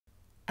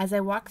As I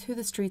walked through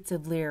the streets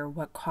of Lier,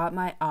 what caught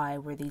my eye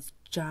were these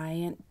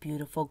giant,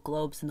 beautiful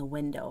globes in the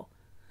window.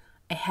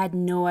 I had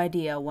no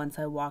idea once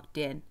I walked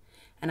in,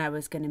 and I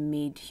was going to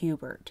meet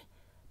Hubert,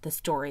 the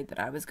story that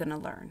I was going to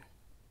learn.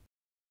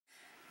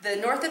 The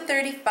North of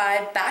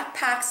 35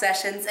 backpack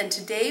sessions, and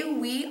today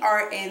we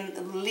are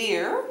in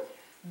Lier,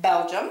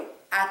 Belgium,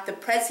 at the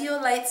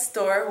Prasioliet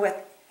store with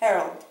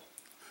Harold.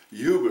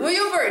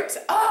 Hubert!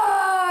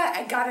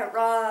 I got it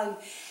wrong.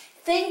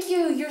 Thank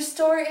you. Your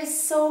store is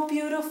so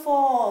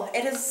beautiful.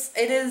 It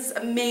is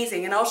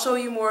amazing, and I'll show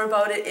you more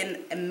about it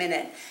in a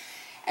minute.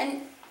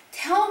 And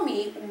tell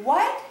me,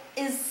 what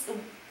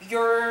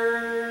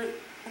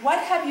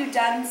have you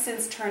done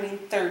since turning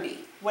 30?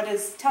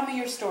 Tell me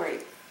your story.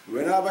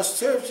 When I was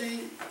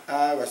 30,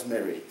 I was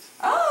married.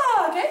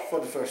 Ah, okay.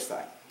 For the first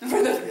time.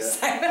 For the first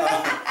time.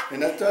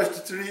 And at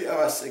 33, I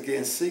was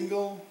again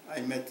single. I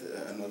met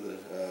another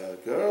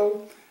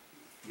girl,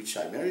 which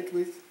I married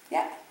with.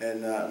 Yeah.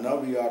 And now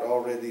we are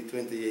already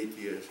 28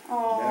 years married.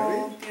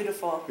 Oh,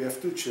 beautiful. We have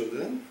 2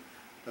 children.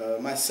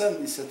 My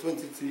son is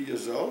 23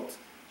 years old.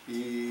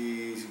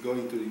 He is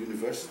going to the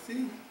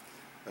university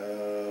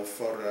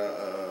for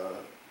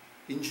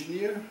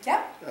engineer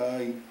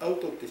in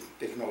auto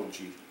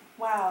technology.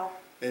 Wow.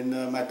 And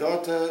my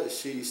daughter,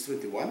 she is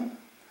 21,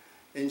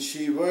 and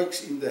she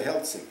works in the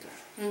health sector.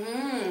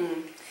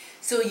 Mm-hmm.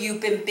 So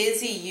you've been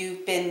busy,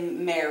 you've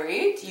been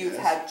married, you've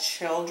had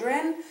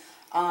children,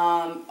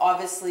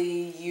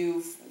 obviously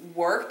you've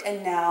worked,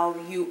 and now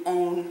you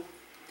own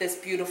this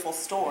beautiful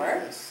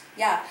store. Yes.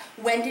 Yeah.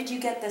 When did you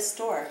get this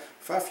store?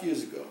 5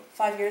 years ago.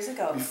 5 years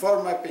ago.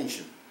 Before my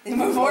pension.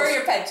 Before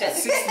your pension. At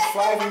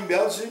 65 in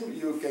Belgium,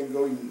 you can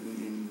go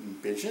in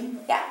pension.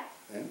 Yeah.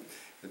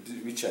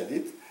 Which I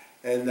did.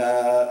 And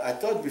I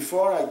thought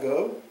before I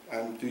go,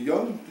 I'm too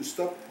young to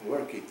stop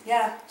working.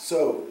 Yeah.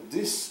 So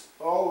this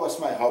all was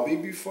my hobby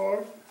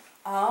before.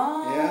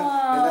 Oh.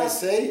 Yeah. And I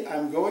say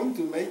I'm going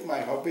to make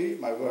my hobby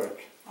my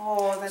work.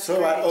 Oh, that's so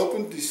great. I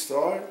opened this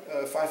store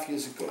 5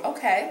 years ago.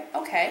 Okay.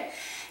 Okay.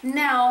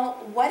 Now,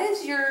 what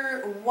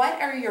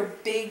are your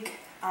big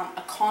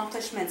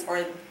accomplishments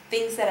or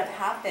things that have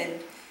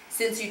happened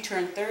since you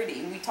turned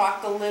 30? We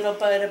talked a little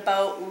bit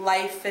about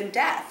life and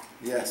death.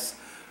 Yes.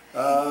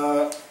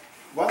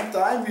 One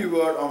time we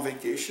were on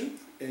vacation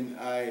and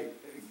I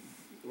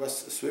was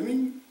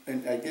swimming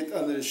and I get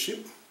under the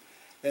ship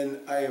and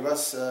I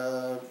was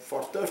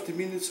for 30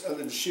 minutes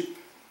under the ship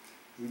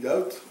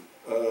without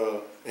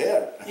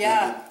air.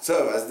 Yeah.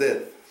 So I was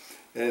dead.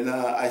 And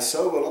I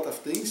saw a lot of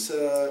things.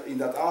 In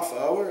that half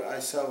hour I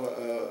saw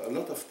a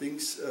lot of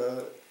things.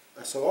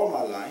 I saw all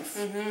my life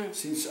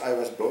since I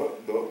was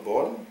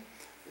born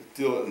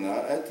till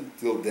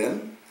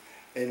then.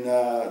 And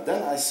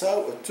then I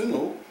saw a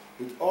tunnel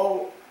with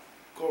all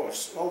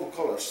the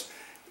colors,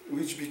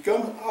 which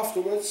become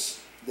afterwards,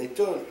 they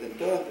turned and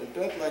turned and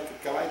turned like a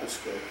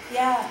kaleidoscope.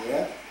 Yeah.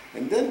 Yeah.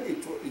 And then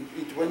it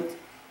went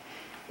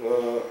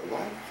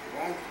white,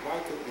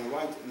 and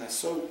white, and I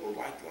saw a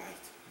white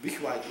light, big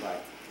white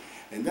light.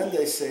 And then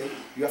they say,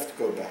 you have to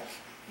go back,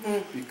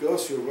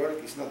 because your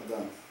work is not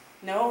done.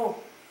 No,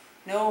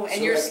 and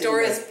so your store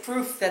is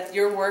proof that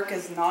your work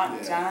is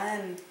not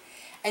done.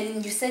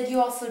 And you said you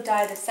also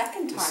died a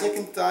second time. The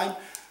second time,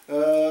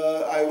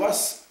 I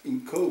was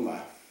in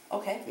coma.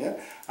 Okay. Yeah,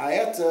 I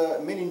had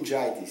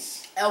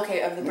meningitis.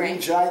 Okay, of the brain.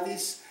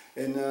 Meningitis,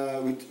 and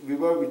we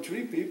were with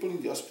 3 people in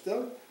the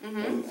hospital.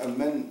 A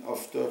man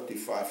of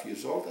 35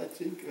 years old, I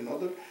think,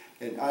 another,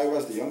 and I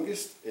was the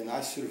youngest, and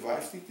I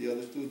survived it. The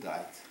other 2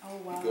 died. Oh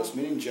wow! Because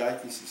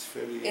meningitis is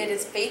very. It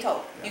is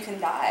fatal. Yeah. You can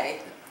die.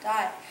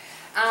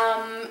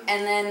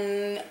 And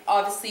then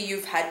obviously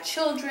you've had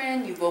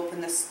children, you've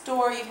opened the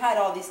store, you've had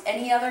all these.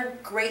 Any other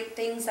great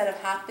things that have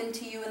happened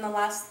to you in the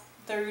last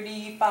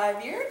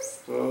 35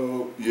 years?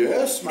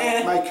 Yes,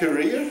 my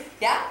career.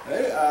 Yeah.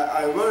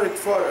 I worked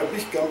for a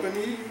big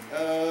company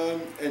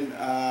and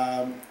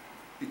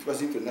it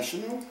was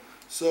international.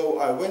 So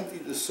I went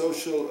in the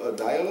social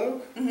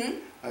dialogue.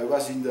 I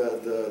was in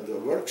the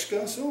Works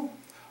Council.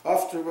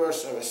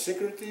 Afterwards, I was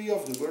secretary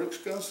of the Works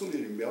Council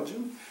here in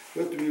Belgium,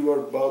 but we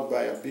were bought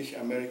by a big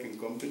American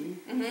company,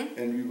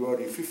 and we were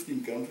in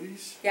 15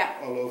 countries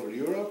all over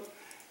Europe,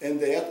 and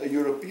they had a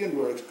European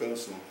Works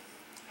Council.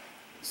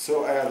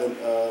 So I had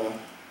a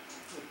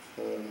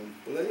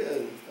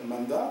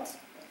mandate,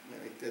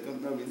 I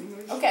don't know in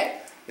English. Okay.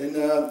 And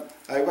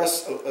I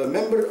was a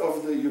member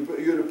of the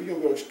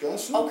European Works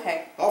Council.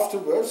 Okay.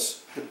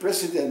 Afterwards, the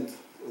president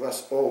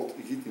was old,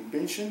 getting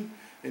pension,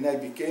 and I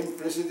became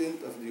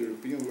president of the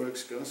European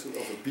Works Council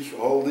of a big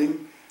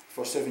holding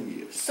for 7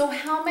 years. So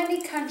how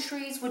many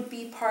countries would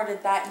be part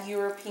of that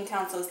European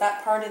Council? Is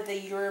that part of the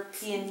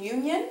European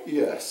Union?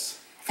 Yes,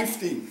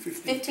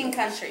 15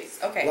 countries,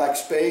 okay. Like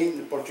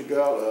Spain,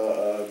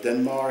 Portugal,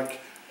 Denmark,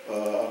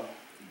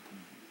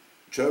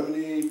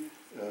 Germany,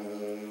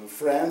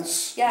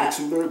 France,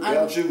 Luxembourg,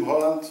 Belgium,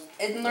 Holland.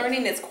 And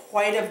learning is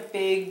quite a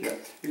big...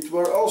 Yeah. It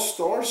were all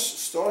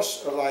stores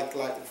like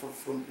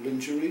from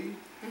lingerie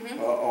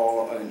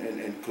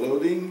and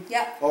clothing.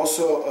 Yeah.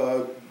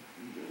 Also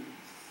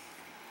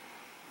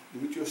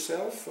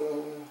do-it-yourself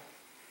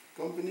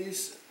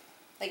companies.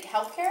 Like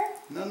healthcare?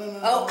 No.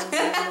 Oh.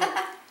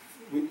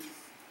 No. With,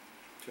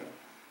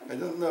 I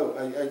don't know.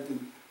 I do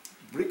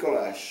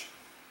bricolage.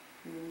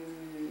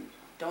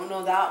 Don't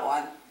know that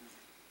one.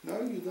 No,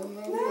 you don't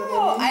know. No,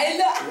 what I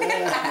mean? I know.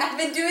 Yeah. I've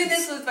been doing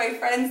this with my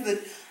friends. Do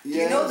you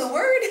Yes. know the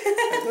word?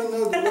 I don't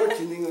know the word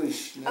in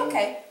English. No.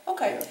 Okay.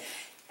 Yeah.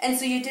 And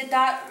so you did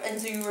that,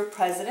 and so you were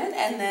president,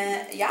 and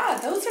then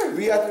those are.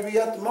 We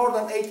had more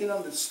than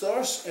 1,800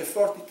 stores and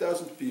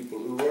 40,000 people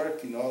who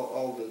worked in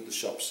all the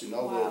shops, in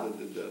all Wow.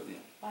 the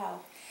Wow.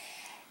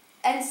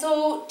 And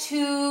so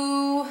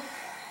to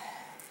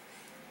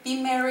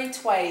be married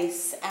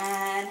twice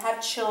and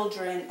have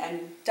children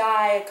and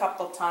die a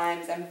couple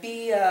times and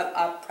be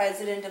a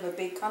president of a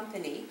big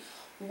company,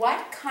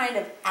 what kind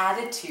of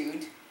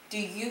attitude do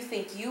you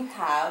think you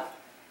have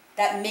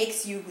that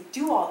makes you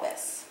do all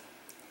this?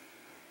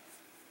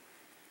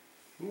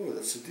 Oh,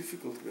 that's a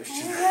difficult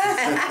question.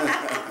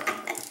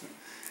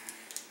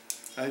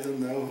 I don't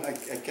know.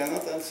 I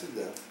cannot answer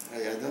that.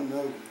 I don't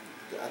know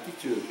the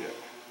attitude.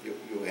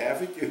 You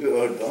have it, you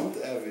don't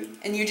have it.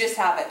 And you just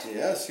have it.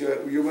 Yes,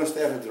 you must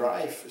have a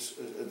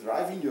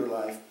drive in your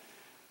life.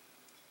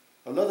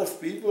 A lot of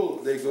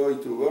people, they go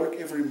into work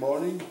every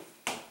morning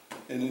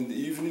and in the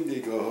evening they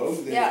go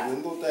home. They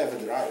don't have a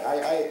drive.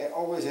 I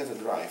always have a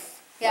drive.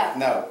 Yeah.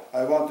 Now,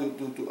 I want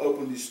to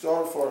open this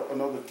store for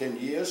another 10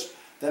 years.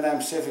 Then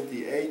I'm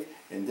 78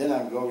 and then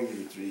I'm going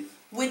retreat.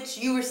 Which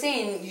you were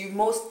saying,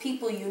 most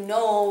people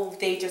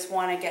they just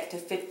want to get to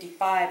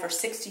 55 or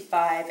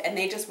 65 and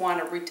they just want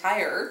to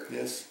retire.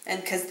 Yes.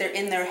 And because they're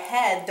in their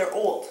head, they're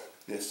old.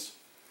 Yes.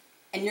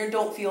 And you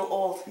don't feel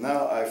old.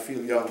 Now I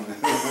feel young.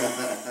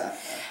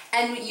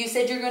 And you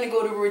said you're going to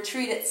go to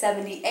retreat at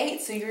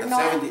 78, so you're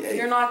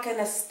not going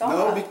to stop.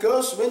 No,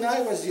 because when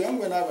I was young,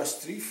 when I was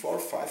 3, 4,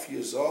 5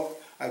 years old,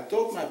 I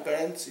told my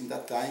parents in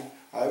that time,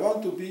 I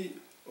want to be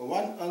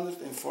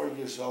 104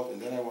 years old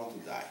and then I want to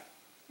die.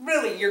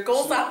 Really? Your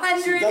goal's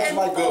 104? That's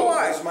my goal.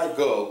 That's my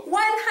goal.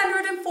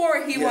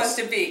 104 he wants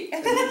to be.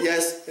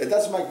 Yes,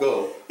 that's my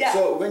goal. Yeah.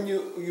 So when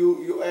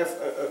you have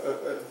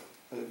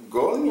a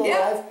goal in your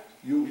life,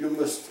 you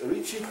must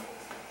reach it.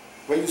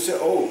 When you say,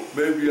 oh,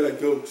 maybe I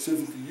go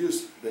 70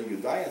 years, then you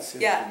die at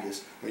 70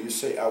 years. When you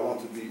say, I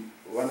want to be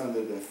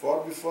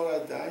 104 before I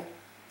die,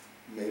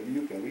 maybe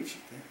you can reach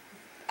it.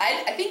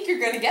 I think you're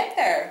going to get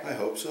there. I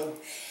hope so.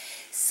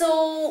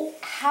 So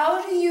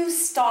how do you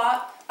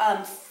stop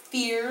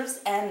fears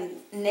and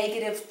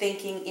negative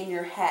thinking in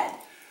your head?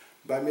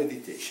 By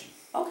meditation.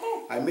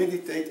 Okay. I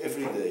meditate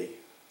every day.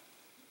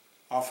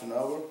 Half an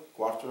hour,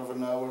 quarter of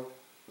an hour,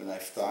 when I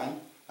have time,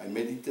 I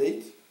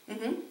meditate.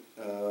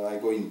 I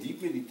go in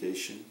deep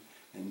meditation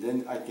and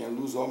then I can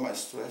lose all my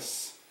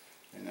stress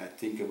and I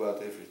think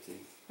about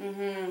everything.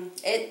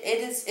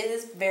 It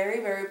is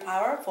very, very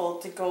powerful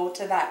to go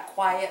to that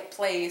quiet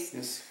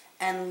place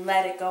and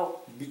let it go.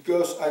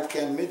 Because I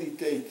can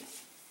meditate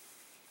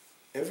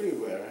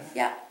everywhere.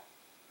 Yeah.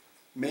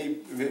 Maybe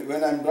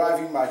when I'm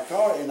driving my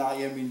car and I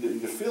am in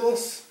the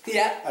fields,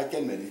 I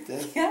can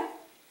meditate. Yeah.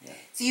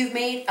 So you've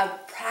made a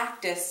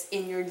practice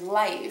in your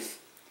life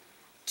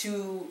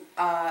to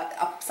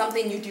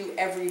something you do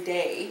every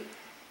day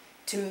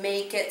to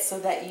make it so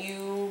that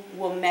you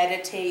will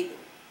meditate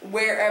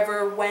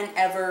wherever,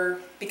 whenever,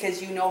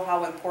 because you know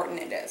how important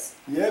it is.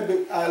 Yeah,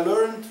 but I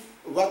learned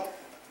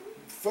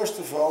first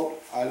of all,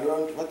 I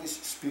learned what is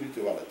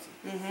spirituality.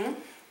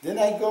 Then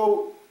I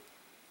go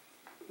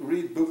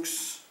read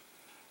books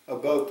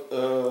about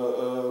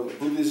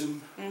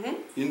Buddhism,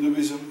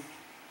 Hinduism,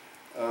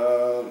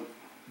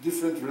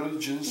 different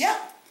religions. Yeah.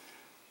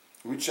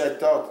 Which I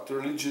thought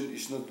religion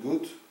is not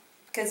good.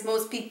 Because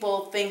most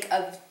people think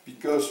of...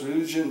 Because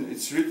religion,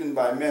 it's written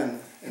by men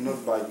and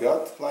not by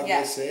God, like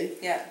they say.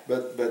 Yeah.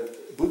 But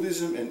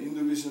Buddhism and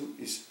Hinduism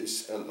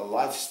is a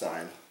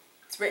lifestyle.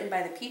 It's written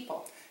by the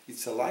people.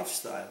 It's a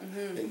lifestyle.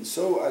 And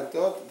so I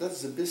thought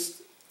that's the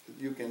best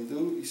you can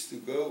do is to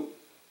go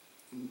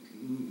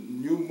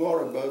know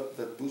more about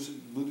that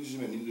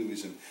Buddhism and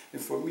Hinduism.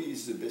 And for me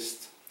it's the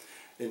best.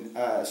 And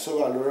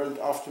so I learned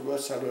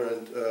afterwards,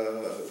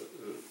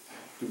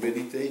 to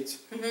meditate,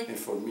 and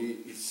for me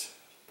it's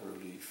a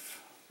relief.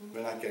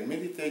 When I can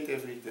meditate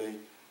every day,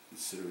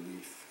 it's a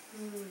relief.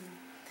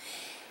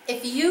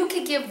 If you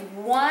could give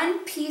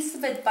one piece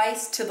of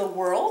advice to the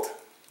world,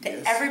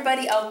 to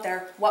everybody out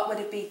there, what would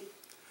it be?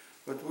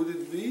 What would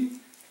it be?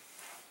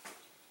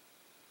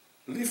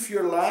 Live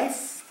your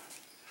life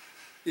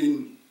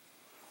in,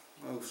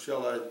 how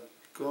shall I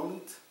call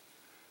it?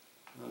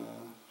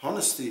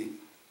 Honesty.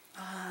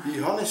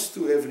 Be honest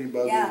to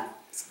everybody. Yeah.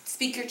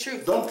 Speak your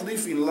truth. Don't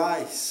live in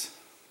lies.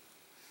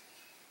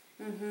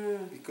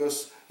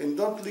 And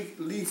don't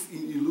live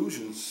in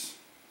illusions.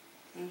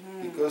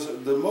 Because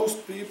the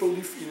most people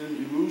live in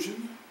an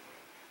illusion.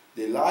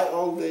 They lie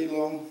all day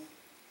long.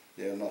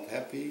 They are not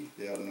happy.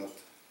 They are not.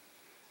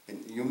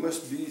 And you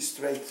must be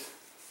straight.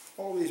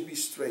 Always be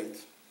straight.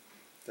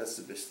 That's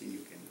the best thing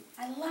you can do.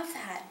 I love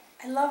that.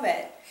 I love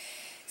it.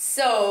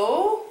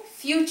 So,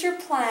 future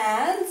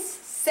plans.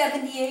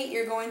 78,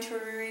 you're going to a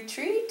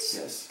retreat?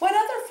 Yes. What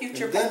other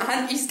future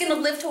plan? He's going to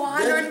live to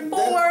 104.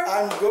 Then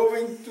I'm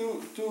going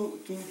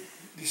to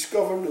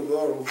discover the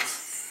world.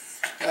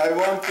 I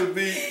want to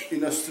be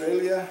in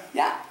Australia,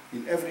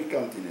 in every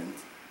continent.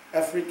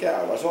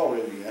 Africa, I was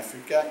already in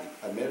Africa,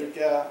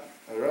 America,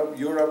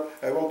 Europe.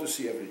 I want to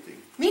see everything.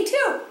 Me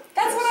too.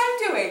 That's what I'm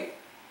doing.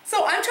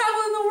 So I'm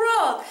traveling the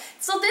world.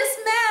 So this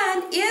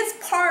man is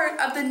part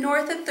of the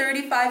North of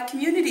 35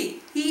 community.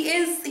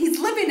 He's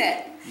living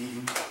it.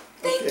 Mm-hmm.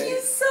 Thank you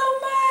so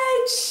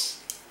much.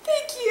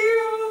 Thank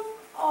you.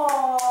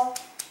 Oh.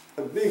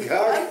 A big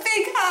hug. A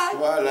big hug.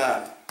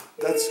 Voila.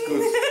 That's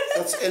good.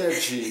 That's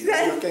energy.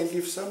 You can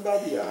give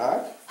somebody a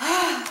hug.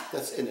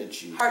 That's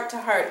energy. Heart to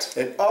heart.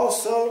 And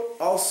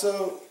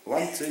also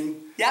one thing.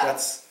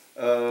 That's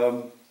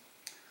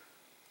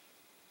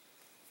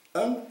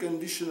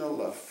unconditional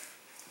love.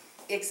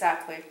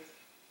 Exactly.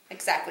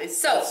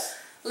 So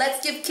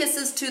let's give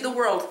kisses to the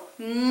world.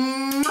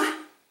 Mwah.